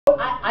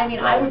I mean,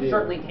 I would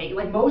certainly take it.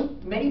 Like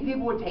many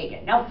people would take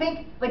it. Now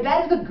think, like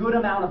that is a good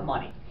amount of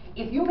money.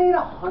 If you made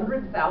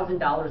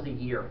 $100,000 a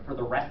year for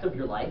the rest of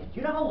your life, do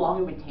you know how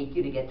long it would take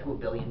you to get to $1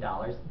 billion?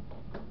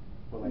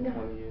 For like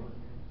 20 years.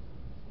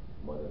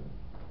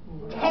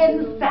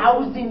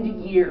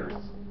 10,000 years.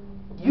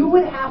 You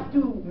would have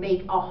to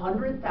make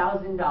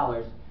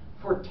 $100,000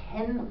 for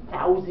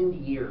 10,000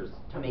 years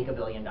to make $1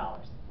 billion.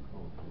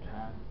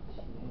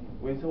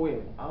 Wait,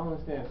 I don't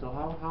understand. So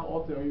how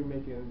often are you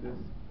making this?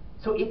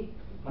 So if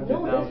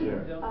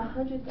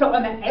 100,000. So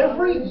and then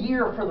every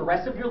year for the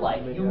rest of your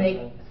life, you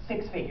make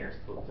 6 figures.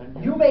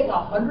 You make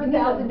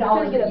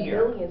 $100,000 a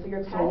year. I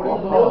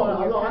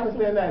don't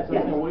understand that. So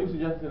what are you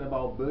suggesting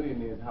about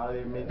billionaires? How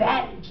they make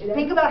that?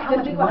 Think about how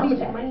much money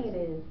that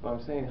is.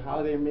 I'm saying, how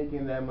are they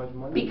making that much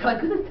money?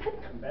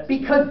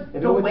 Because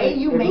the way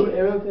you make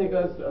it will take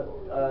us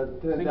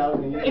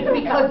 10,000 years. It's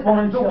because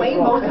the way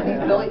most of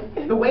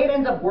these the way it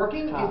ends up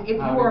working is if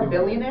you are a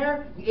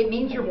billionaire, it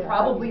means you're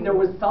probably there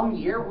was some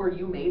year where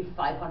you made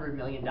 $500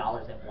 million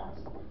at once.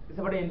 It's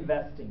about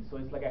investing, so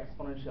it's like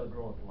exponential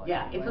growth. Like,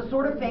 yeah, it's the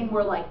sort of thing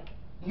where like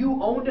you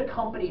owned a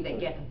company that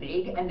gets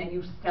big and then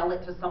you sell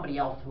it to somebody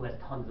else who has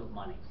tons of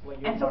money.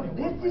 And so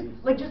this is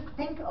like, just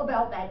think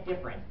about that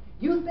difference.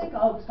 You think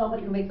of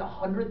somebody who makes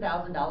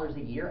 $100,000 a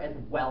year as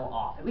well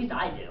off. At least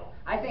I do.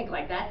 I think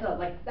like that's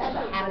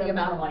a happy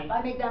amount of money. If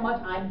I make that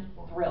much, I'm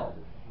thrilled.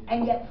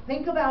 And yet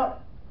think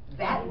about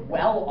that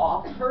well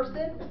off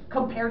person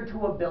compared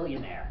to a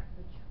billionaire.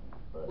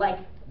 Like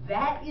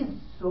that is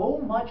so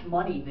much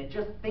money that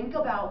just think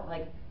about,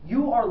 like,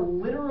 you are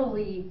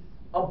literally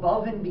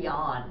above and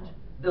beyond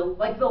the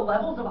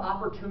levels of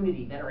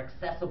opportunity that are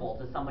accessible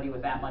to somebody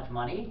with that much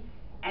money,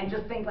 and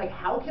just think like,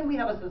 how can we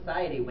have a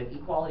society with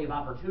equality of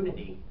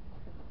opportunity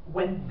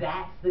when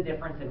that's the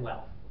difference in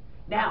wealth?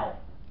 Now,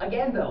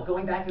 again though,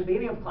 going back to the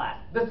beginning of class,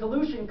 the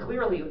solution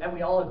clearly, and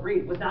we all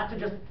agreed, was not to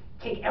just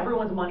take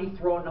everyone's money,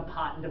 throw it in a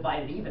pot, and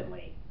divide it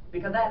evenly,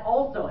 because that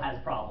also has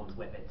problems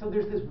with it. So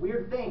there's this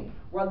weird thing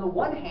where on the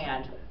one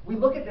hand, we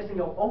look at this and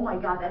go, oh my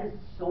God, that is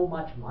so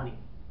much money.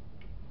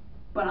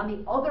 But on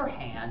the other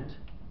hand,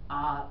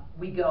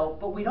 we go,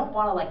 but we don't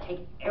want to like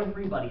take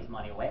everybody's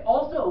money away.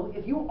 Also,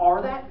 if you are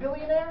that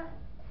billionaire,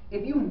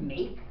 if you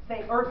make,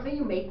 say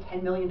you make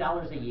 $10 million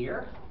a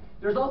year,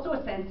 there's also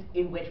a sense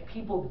in which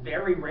people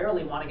very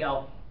rarely want to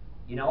go,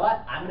 you know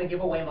what, I'm going to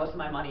give away most of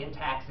my money in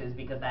taxes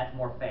because that's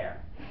more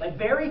fair. Like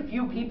very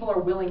few people are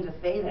willing to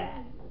say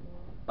that.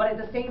 But at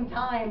the same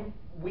time,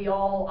 we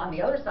all, on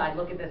the other side,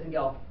 look at this and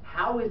go,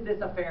 how is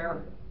this a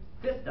fair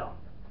system?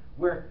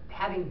 We're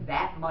having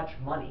that much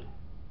money.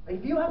 Like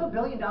if you have $1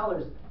 billion,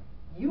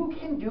 you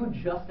can do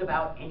just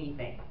about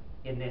anything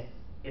in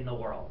the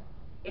world.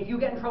 If you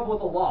get in trouble with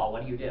the law,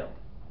 what do?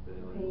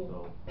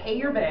 Pay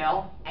your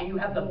bail, and you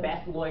have the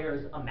best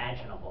lawyers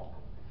imaginable.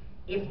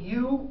 If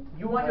you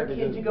want your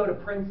kid to go to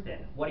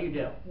Princeton, what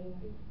do?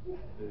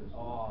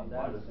 Oh,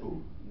 that's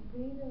cool.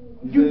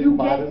 You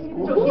get,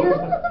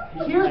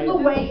 so here's the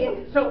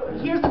way, so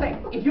here's the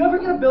thing. If you ever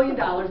get $1 billion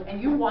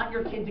and you want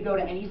your kid to go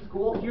to any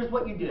school, here's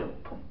what you do.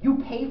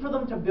 You pay for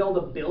them to build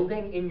a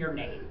building in your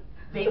name.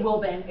 They will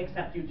then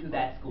accept you to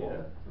that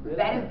school.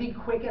 That is the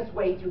quickest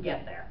way to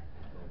get there.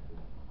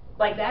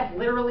 Like that's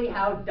literally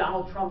how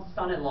Donald Trump's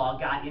son-in-law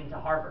got into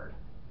Harvard.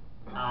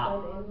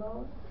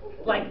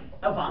 Like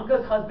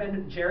Ivanka's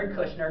husband, Jared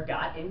Kushner,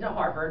 got into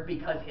Harvard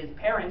because his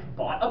parents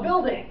bought a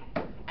building.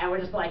 And we're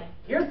just like,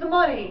 here's the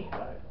money.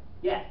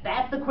 Yes,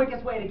 that's the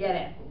quickest way to get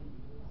in.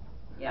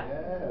 Yeah.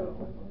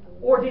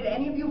 Or did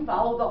any of you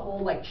follow the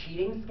whole like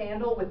cheating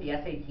scandal with the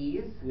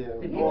SATs? Yeah.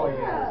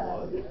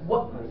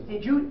 What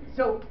did you?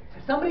 So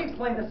somebody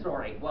explain the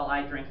story while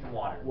I drink some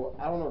water. Well,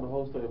 I don't know the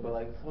whole story, but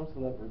like some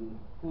celebrity.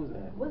 Who's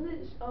that? Was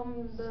it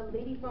the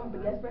lady from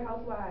Desperate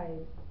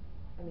Housewives?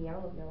 I mean, I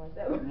don't know if y'all watched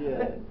that one.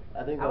 Yeah,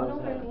 I think I that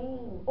don't was know her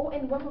name. Oh,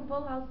 and one from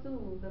Full House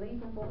too. The lady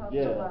from Full House.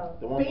 Yeah,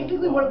 the one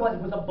basically what it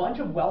was a bunch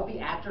of wealthy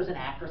actors and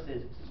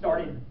actresses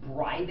started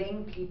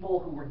bribing people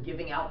who were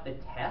giving out the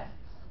tests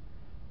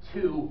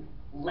to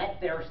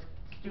let their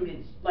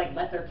students, like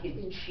let their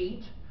kids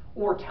cheat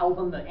or tell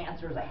them the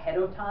answers ahead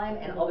of time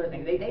and other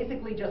things. They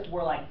basically just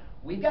were like,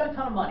 we've got a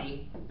ton of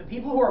money. The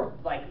people who are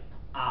like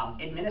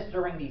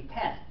administering these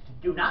tests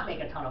do not make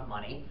a ton of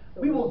money.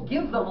 We will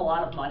give them a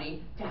lot of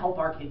money to help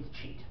our kids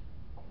cheat.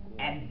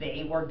 And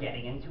they were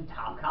getting into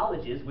top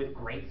colleges with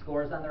great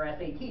scores on their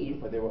SATs.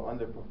 But they were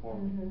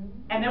underperforming.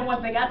 And then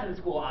once they got to the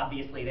school,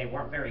 obviously they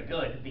weren't very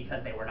good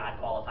because they were not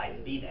qualified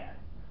to be there.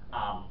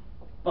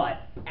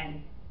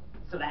 And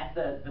so that's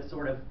the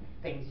sort of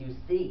things you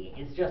see.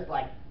 It's just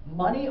like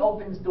money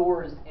opens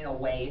doors in a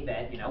way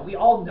that, you know, we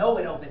all know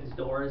it opens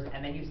doors,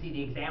 and then you see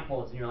the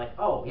examples and you're like,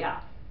 oh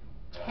yeah,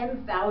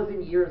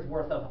 10,000 years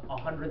worth of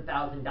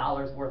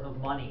 $100,000 worth of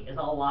money is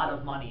a lot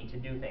of money to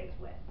do things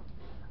with.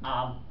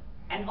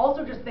 And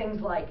also just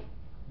things like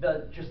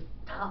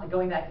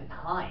going back to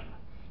time,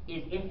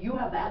 is if you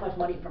have that much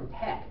money from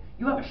tech,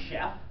 you have a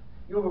chef,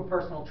 you have a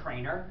personal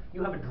trainer,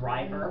 you have a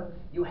driver,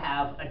 you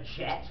have a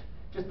jet,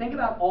 Just think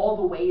about all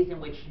the ways in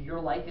which your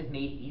life is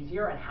made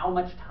easier and how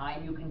much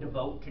time you can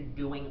devote to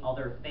doing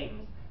other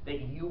things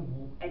that you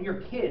and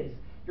your kids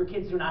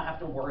do not have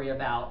to worry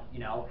about, you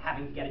know,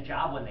 having to get a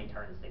job when they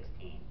turn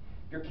 16.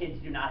 Your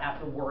kids do not have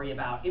to worry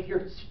about, if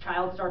your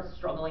child starts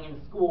struggling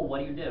in school, what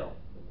do?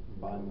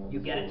 You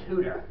get a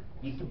tutor.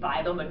 You can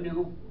buy them a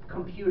new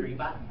computer.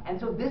 And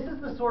so this is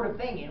the sort of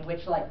thing in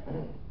which, like,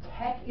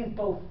 tech is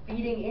both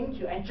feeding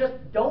into, and just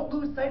don't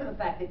lose sight of the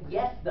fact that,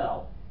 yes,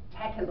 though,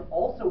 tech has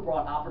also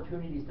brought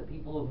opportunities to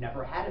people who've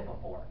never had it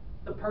before.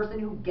 The person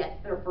who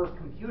gets their first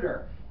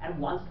computer and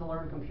wants to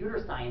learn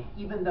computer science,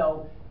 even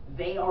though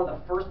they are the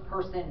first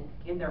person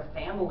in their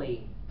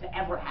family to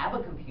ever have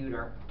a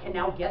computer, can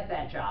now get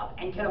that job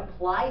and can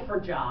apply for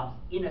jobs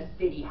in a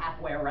city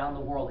halfway around the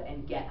world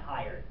and get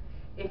hired.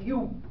 If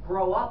you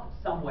grow up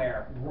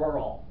somewhere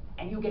rural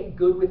and you get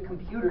good with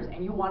computers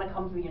and you want to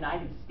come to the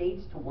United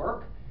States to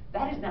work,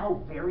 that is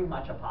now very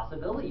much a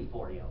possibility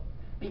for you,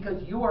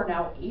 because you are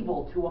now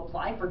able to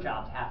apply for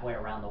jobs halfway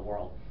around the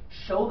world,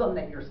 show them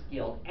that you're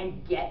skilled,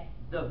 and get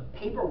the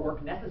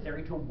paperwork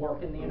necessary to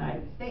work in the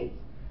United States.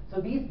 So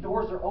these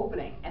doors are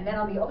opening. And then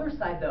on the other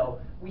side, though,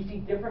 we see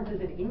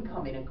differences in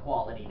income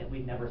inequality that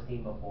we've never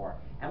seen before.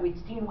 And we've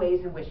seen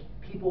ways in which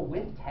people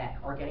with tech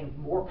are getting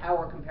more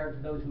power compared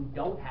to those who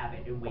don't have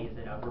it in ways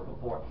than ever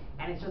before.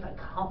 And it's just a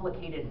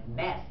complicated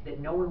mess that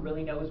no one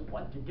really knows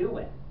what to do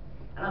with.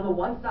 And on the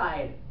one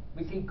side,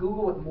 we see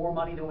Google with more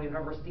money than we've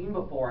ever seen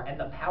before and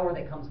the power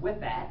that comes with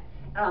that.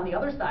 And on the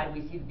other side,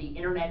 we see that the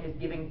internet is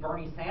giving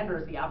Bernie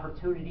Sanders the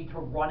opportunity to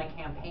run a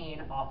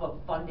campaign off of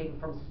funding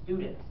from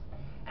students.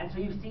 And so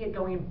you see it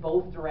going in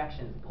both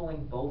directions,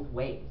 pulling both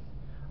ways.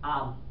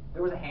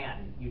 There was a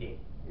hand, you did.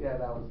 Yeah,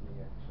 that was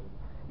me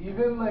actually.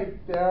 Even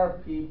like there are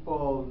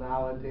people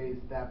nowadays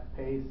that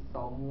pay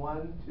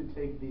someone to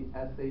take the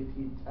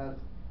SAT test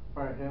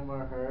for him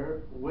or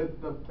her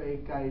with the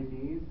fake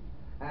IDs.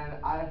 And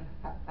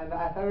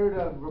I heard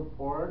a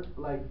report,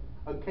 like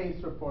a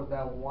case report,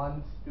 that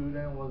one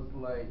student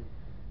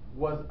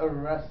was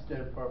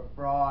arrested for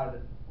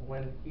fraud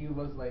when he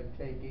was like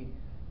taking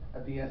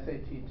the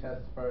SAT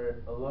test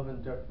for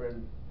 11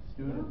 different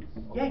students.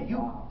 Yeah,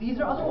 these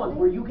are other ones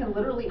where you can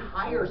literally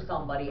hire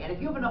somebody, and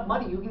if you have enough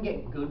money, you can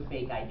get good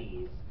fake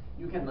IDs.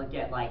 You can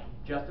get like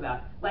just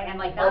about not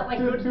like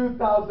good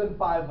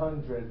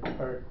 2,500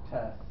 per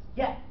test.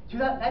 Yeah,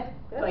 that's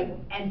like,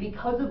 and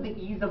because of the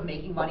ease of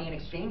making money and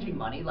exchanging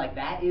money, like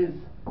that is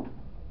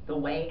the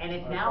way, and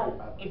it's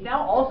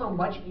now also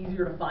much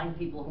easier to find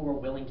people who are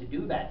willing to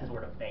do that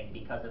sort of thing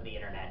because of the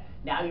internet.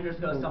 Now you just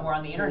go somewhere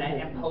on the internet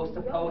and post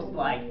a post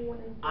like,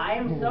 I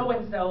am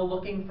so-and-so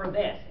looking for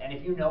this, and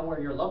if you know where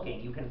you're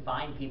looking, you can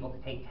find people to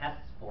take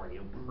tests for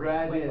you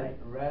pretty quickly.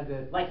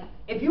 Reddit. Like,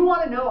 if you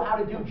want to know how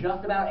to do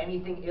just about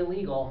anything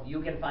illegal,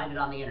 you can find it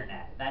on the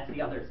internet. That's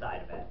the other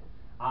side of it.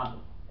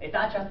 It's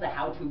not just the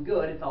how-to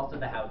good, it's also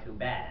the how-to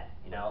bad.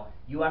 You know,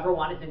 you ever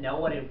wanted to know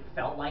what it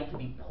felt like to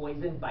be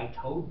poisoned by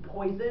toad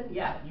poison?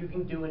 Yeah, you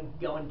can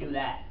go and do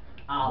that.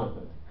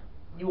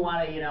 You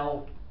want to, you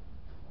know,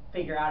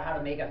 figure out how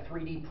to make a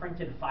 3D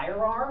printed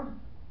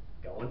firearm?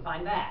 Go and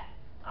find that.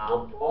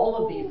 All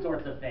of these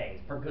sorts of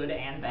things, for good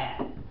and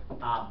bad.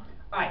 All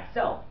right,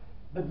 so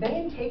the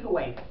main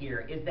takeaway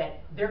here is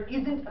that there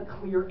isn't a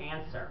clear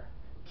answer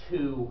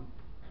to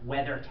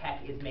whether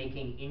tech is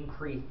making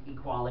increased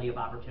equality of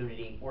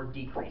opportunity or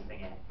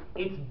decreasing it.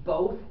 It's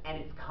both, and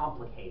it's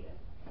complicated.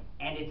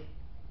 And it's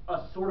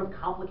a sort of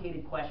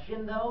complicated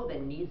question, though,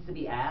 that needs to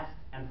be asked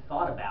and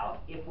thought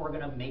about if we're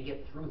going to make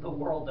it through the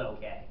world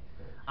okay.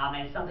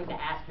 And it's something to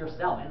ask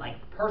yourself. And like,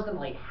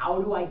 personally,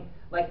 how do I,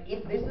 like,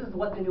 if this is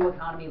what the new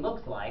economy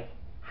looks like,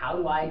 how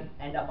do I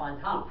end up on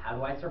top? How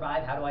do I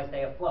survive? How do I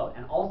stay afloat?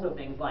 And also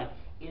things like,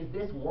 is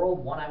this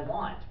world one I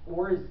want?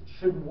 Or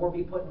should more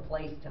be put in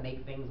place to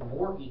make things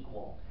more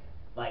equal?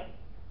 Like,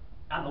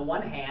 on the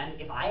one hand,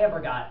 if I ever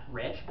got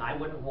rich, I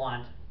wouldn't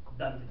want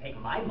them to take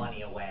my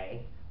money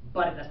away.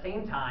 But at the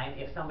same time,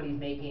 if somebody has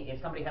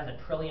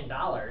 $1 trillion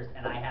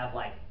and I have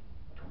like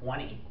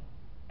 20,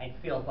 it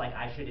feels like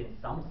I should, in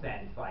some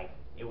sense, like,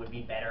 it would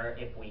be better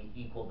if we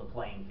equaled the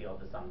playing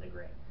field to some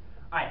degree.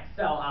 All right,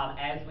 so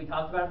as we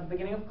talked about at the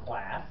beginning of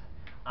class,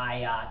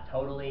 I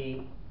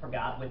totally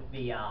forgot with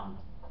the,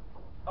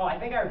 oh, I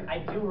think I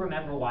do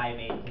remember why I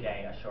made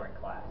today a short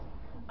class.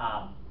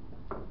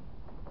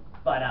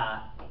 But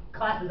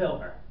class is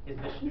over, is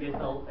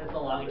the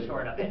long and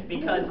short of it,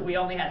 because we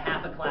only had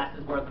half a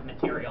class's worth of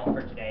material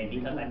for today,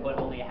 because I put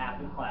only a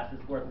half a class's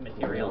worth of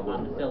material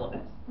on the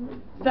syllabus.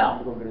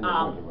 So,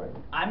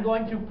 I'm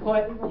going to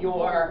put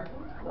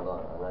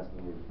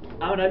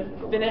I'm going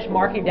to finish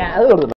marking down.